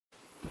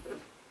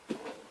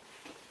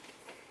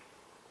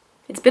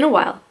It's been a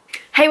while.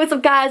 Hey, what's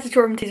up guys? It's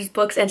Jordan from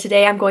TeasersBooks, and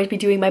today I'm going to be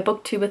doing my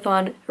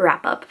Booktubeathon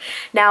Wrap Up.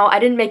 Now, I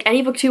didn't make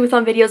any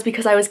Booktubeathon videos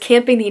because I was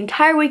camping the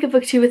entire week of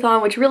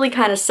Booktubeathon, which really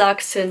kind of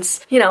sucks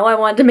since, you know, I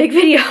wanted to make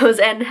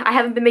videos, and I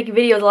haven't been making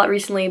videos a lot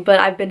recently, but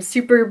I've been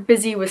super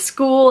busy with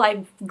school.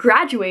 I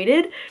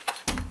graduated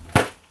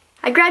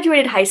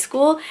high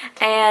school,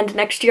 and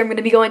next year I'm going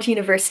to be going to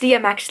university.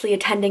 I'm actually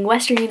attending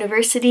Western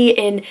University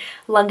in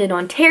London,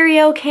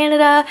 Ontario,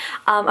 Canada.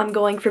 I'm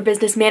going for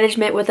business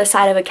management with a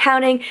side of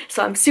accounting,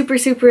 so I'm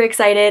super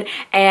excited,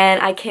 and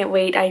I can't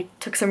wait. I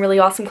took some really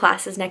awesome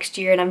classes next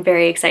year, and I'm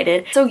very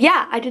excited. So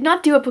yeah, I did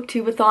not do a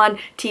Booktubeathon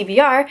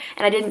TBR,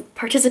 and I didn't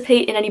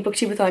participate in any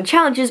Booktubeathon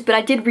challenges, but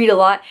I did read a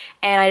lot,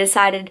 and I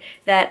decided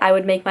that I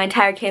would make my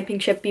entire camping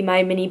trip be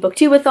my mini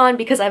Booktubeathon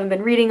because I haven't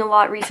been reading a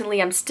lot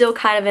recently. I'm still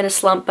kind of in a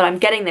slump, but I'm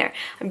getting there.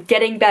 I'm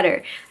getting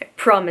better. I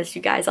promise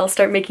you guys. I'll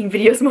start making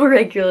videos more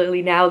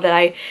regularly now that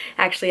I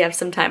actually have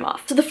some time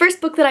off. So the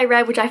first book that I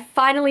read, which I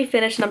finally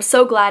finished, and I'm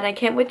so glad, and I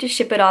can't wait to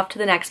ship it off to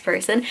the next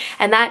person,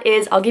 and that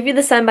is I'll Give You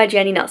the Sun by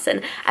Jenny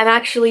Nelson. I'm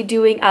actually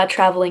doing a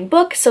traveling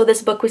book, so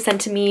this book was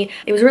sent to me.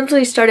 It was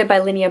originally started by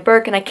Linnea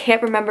Burke, and I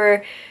can't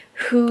remember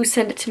who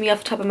sent it to me off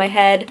the top of my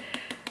head.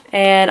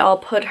 And I'll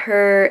put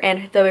her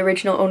and the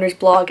original owner's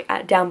blog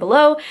down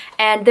below.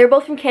 And they're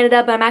both from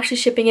Canada, but I'm actually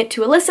shipping it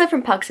to Alyssa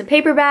from Pucks and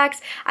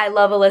Paperbacks. I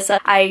love Alyssa.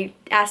 I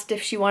asked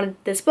if she wanted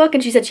this book,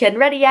 and she said she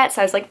hadn't read it yet,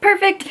 so I was like,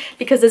 perfect,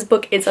 because this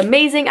book is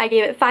amazing. I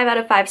gave it 5 out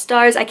of 5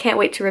 stars. I can't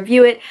wait to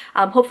review it.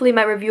 Hopefully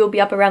my review will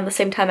be up around the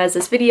same time as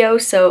this video,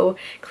 so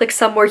click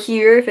somewhere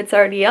here if it's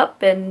already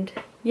up, and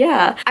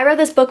yeah. I read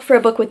this book for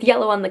a book with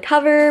yellow on the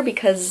cover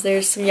because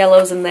there's some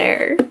yellows in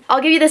there.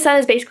 I'll Give You the Sun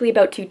is basically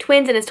about 2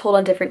 twins, and it's told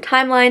on different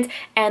timelines,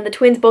 and the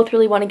twins both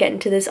really want to get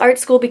into this art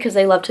school because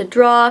they love to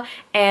draw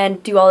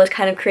and do all this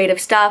kind of creative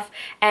stuff,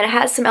 and it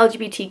has some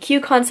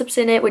LGBTQ concepts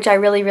in it, which I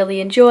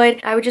really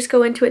enjoyed. I would just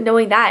go into it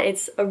knowing that.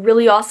 It's a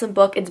really awesome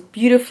book. It's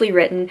beautifully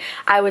written.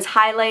 I was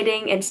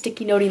highlighting and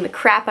sticky noting the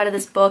crap out of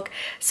this book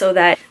so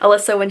that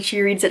Alyssa, when she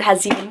reads it,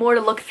 has even more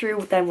to look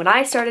through than what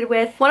I started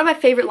with. One of my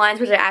favorite lines,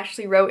 which I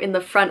actually wrote in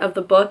the front of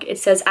the book, it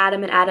says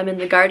Adam and Adam in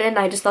the garden.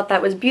 I just thought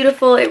that was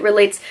beautiful. It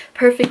relates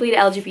perfectly to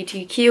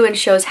LGBTQ and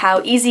shows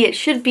how easy it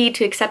should be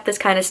to accept this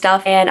kind of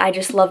stuff, and I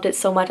just loved it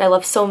so much. I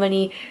love so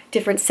many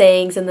different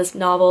sayings in this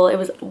novel. It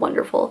was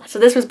wonderful. So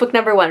this was book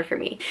number 1 for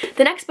me.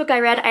 The next book I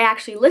read, I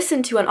actually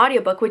listened to an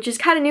audiobook, which is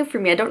kind of new for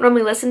me. I don't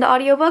normally listen to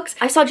audiobooks.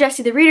 I saw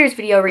Jessie the Reader's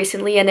video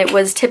recently, and it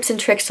was tips and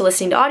tricks to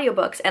listening to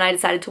audiobooks, and I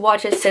decided to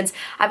watch it since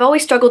I've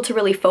always struggled to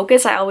really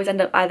focus. I always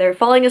end up either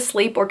falling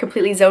asleep or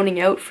completely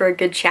zoning out for a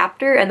good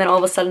chapter, and then all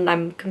of a sudden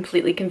I'm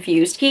completely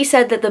confused. He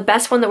said that the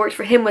best one that worked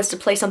for him was to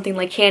play something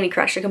like Candy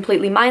Crush, a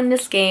completely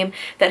mindless game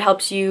that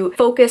helps you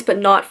focus but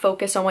not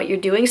focus on what you're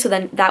doing, so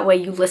then that way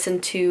you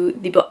listen to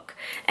the book.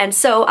 And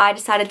so I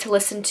decided to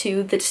listen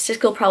to The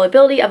Statistical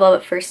Probability of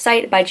Love at First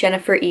Sight by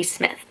Jennifer E.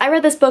 Smith. I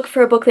read this book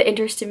for a book that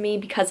interested me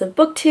because of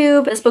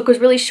Booktube. This book was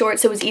really short,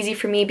 so it was easy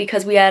for me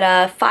because we had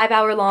a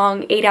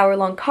 5-hour-long,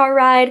 8-hour-long car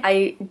ride.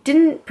 I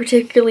didn't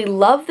particularly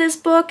love this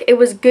book. It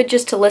was good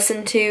just to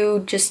listen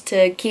to, just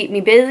to keep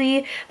me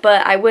busy,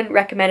 but I wouldn't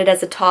recommend it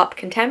as a top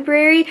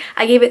contemporary.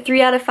 I gave it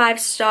 3 out of 5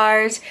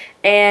 stars,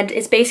 and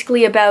it's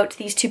basically about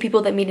these 2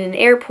 people that meet in an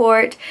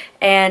airport,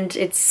 and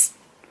it's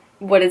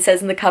what it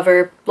says in the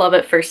cover, love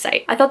at first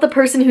sight. I thought the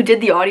person who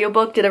did the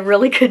audiobook did a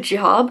really good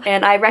job,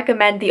 and I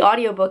recommend the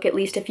audiobook at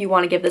least if you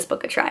want to give this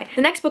book a try.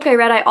 The next book I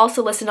read, I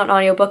also listened on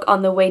audiobook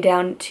on the way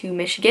down to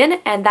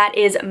Michigan, and that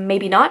is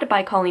Maybe Not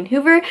by Colleen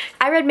Hoover.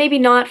 I read Maybe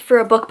Not for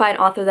a book by an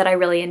author that I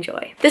really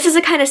enjoy. This is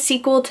a kind of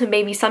sequel to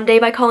Maybe Someday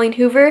by Colleen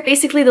Hoover,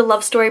 basically the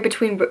love story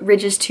between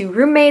Ridge's 2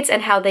 roommates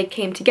and how they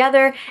came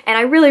together, and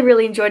I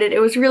really enjoyed it. It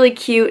was really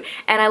cute,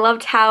 and I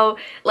loved how,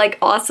 like,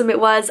 awesome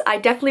it was. I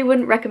definitely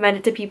wouldn't recommend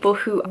it to people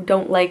who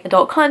don't like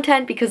adult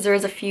content because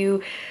there's a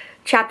few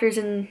there's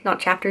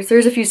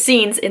a few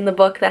scenes in the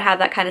book that have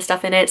that kind of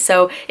stuff in it,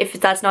 so if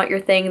that's not your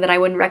thing, then I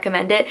wouldn't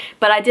recommend it.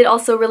 But I did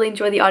also really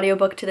enjoy the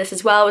audiobook to this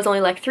as well. It was only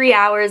like 3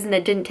 hours, and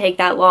it didn't take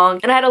that long,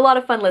 and I had a lot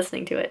of fun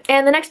listening to it.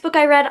 And the next book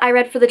I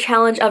read for the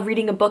challenge of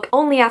reading a book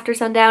only after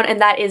sundown,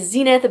 and that is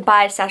Zenith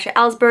by Sasha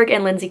Ellsberg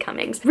and Lindsay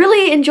Cummings.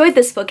 Really enjoyed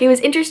this book. It was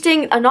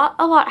interesting. Not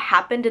a lot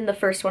happened in the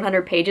first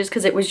 100 pages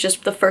because it was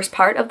just the first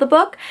part of the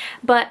book,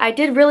 but I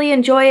did really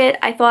enjoy it.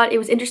 I thought it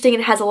was interesting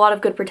and has a lot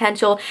of good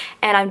potential,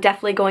 and I'm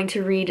definitely going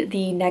to read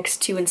the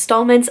next 2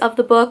 installments of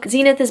the book.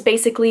 Zenith is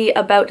basically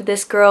about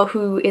this girl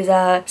who is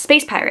a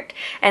space pirate,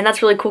 and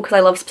that's really cool because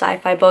I love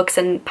sci-fi books,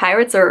 and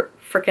pirates are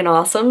freaking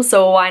awesome,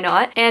 so why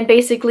not? And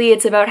basically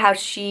it's about how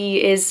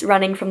she is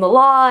running from the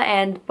law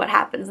and what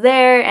happens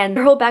there, and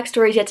her whole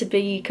backstory is yet to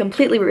be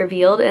completely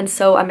revealed, and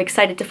so I'm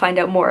excited to find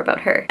out more about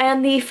her.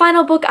 And the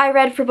final book I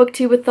read for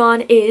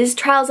Booktubeathon is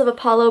Trials of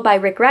Apollo by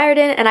Rick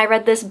Riordan, and I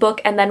read this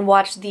book and then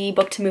watched the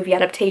book-to-movie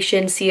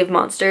adaptation Sea of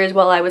Monsters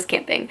while I was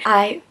camping.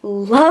 I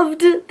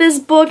loved this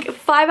book.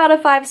 5 out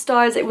of 5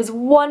 stars. It was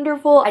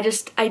wonderful. I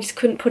just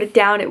couldn't put it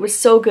down. It was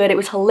so good. It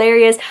was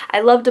hilarious.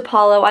 I loved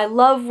Apollo. I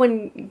love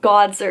when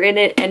gods are in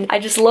it, and I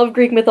just love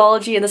Greek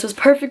mythology, and this was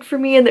perfect for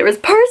me, and there was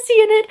Percy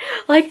in it.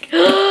 Like,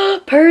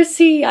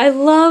 Percy, I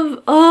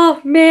love, oh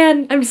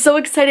man, I'm so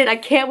excited. I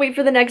can't wait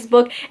for the next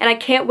book, and I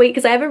can't wait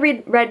because I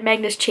haven't read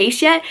Magnus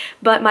Chase yet,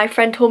 but my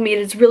friend told me it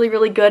is really,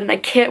 really good, and I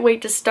can't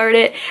wait to start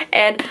it,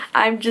 and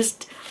I'm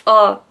just,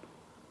 I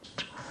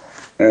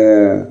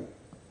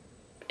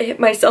hit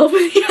myself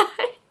in the eye.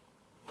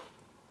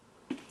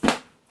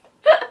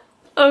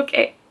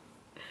 Okay.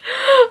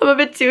 I'm a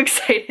bit too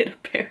excited,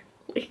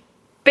 apparently.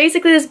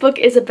 Basically, this book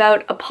is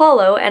about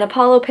Apollo, and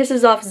Apollo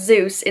pisses off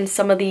Zeus in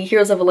some of the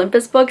Heroes of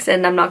Olympus books,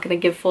 and I'm not going to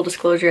give full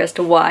disclosure as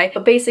to why.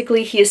 But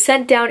basically, he is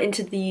sent down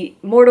into the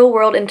mortal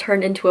world and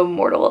turned into a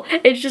mortal.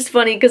 It's just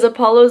funny, because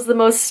Apollo's the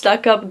most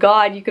stuck-up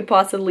god you could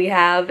possibly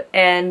have,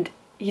 and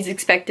he's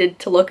expected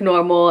to look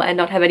normal and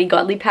not have any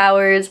godly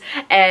powers,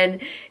 and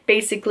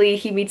basically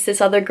he meets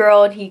this other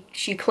girl and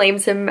she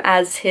claims him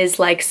as his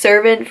like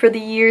servant for the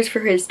years for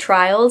his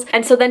trials,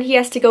 and so then he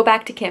has to go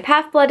back to Camp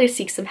Half-Blood to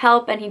seek some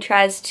help, and he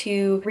tries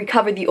to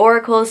recover the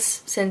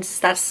oracles since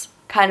that's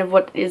kind of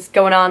what is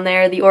going on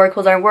there. The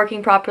oracles aren't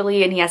working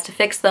properly and he has to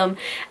fix them,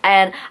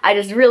 and I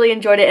just really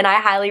enjoyed it and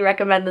I highly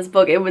recommend this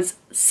book. It was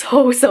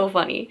so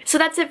funny. So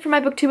that's it for my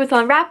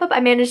Booktubeathon wrap up. I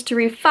managed to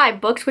read 5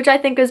 books, which I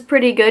think is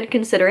pretty good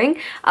considering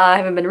I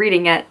haven't been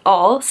reading at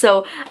all,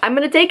 so I'm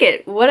gonna take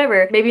it,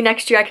 whatever. Maybe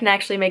next year I can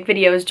actually make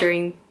videos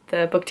during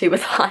the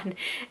Booktubeathon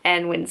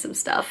and win some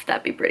stuff.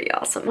 That'd be pretty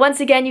awesome. Once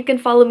again, you can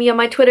follow me on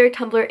my Twitter,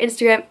 Tumblr,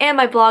 Instagram, and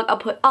my blog. I'll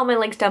put all my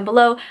links down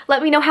below.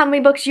 Let me know how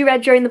many books you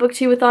read during the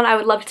Booktubeathon. I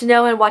would love to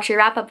know, and watch your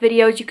wrap-up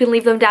videos. You can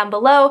leave them down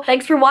below.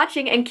 Thanks for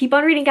watching, and keep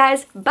on reading,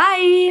 guys.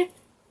 Bye!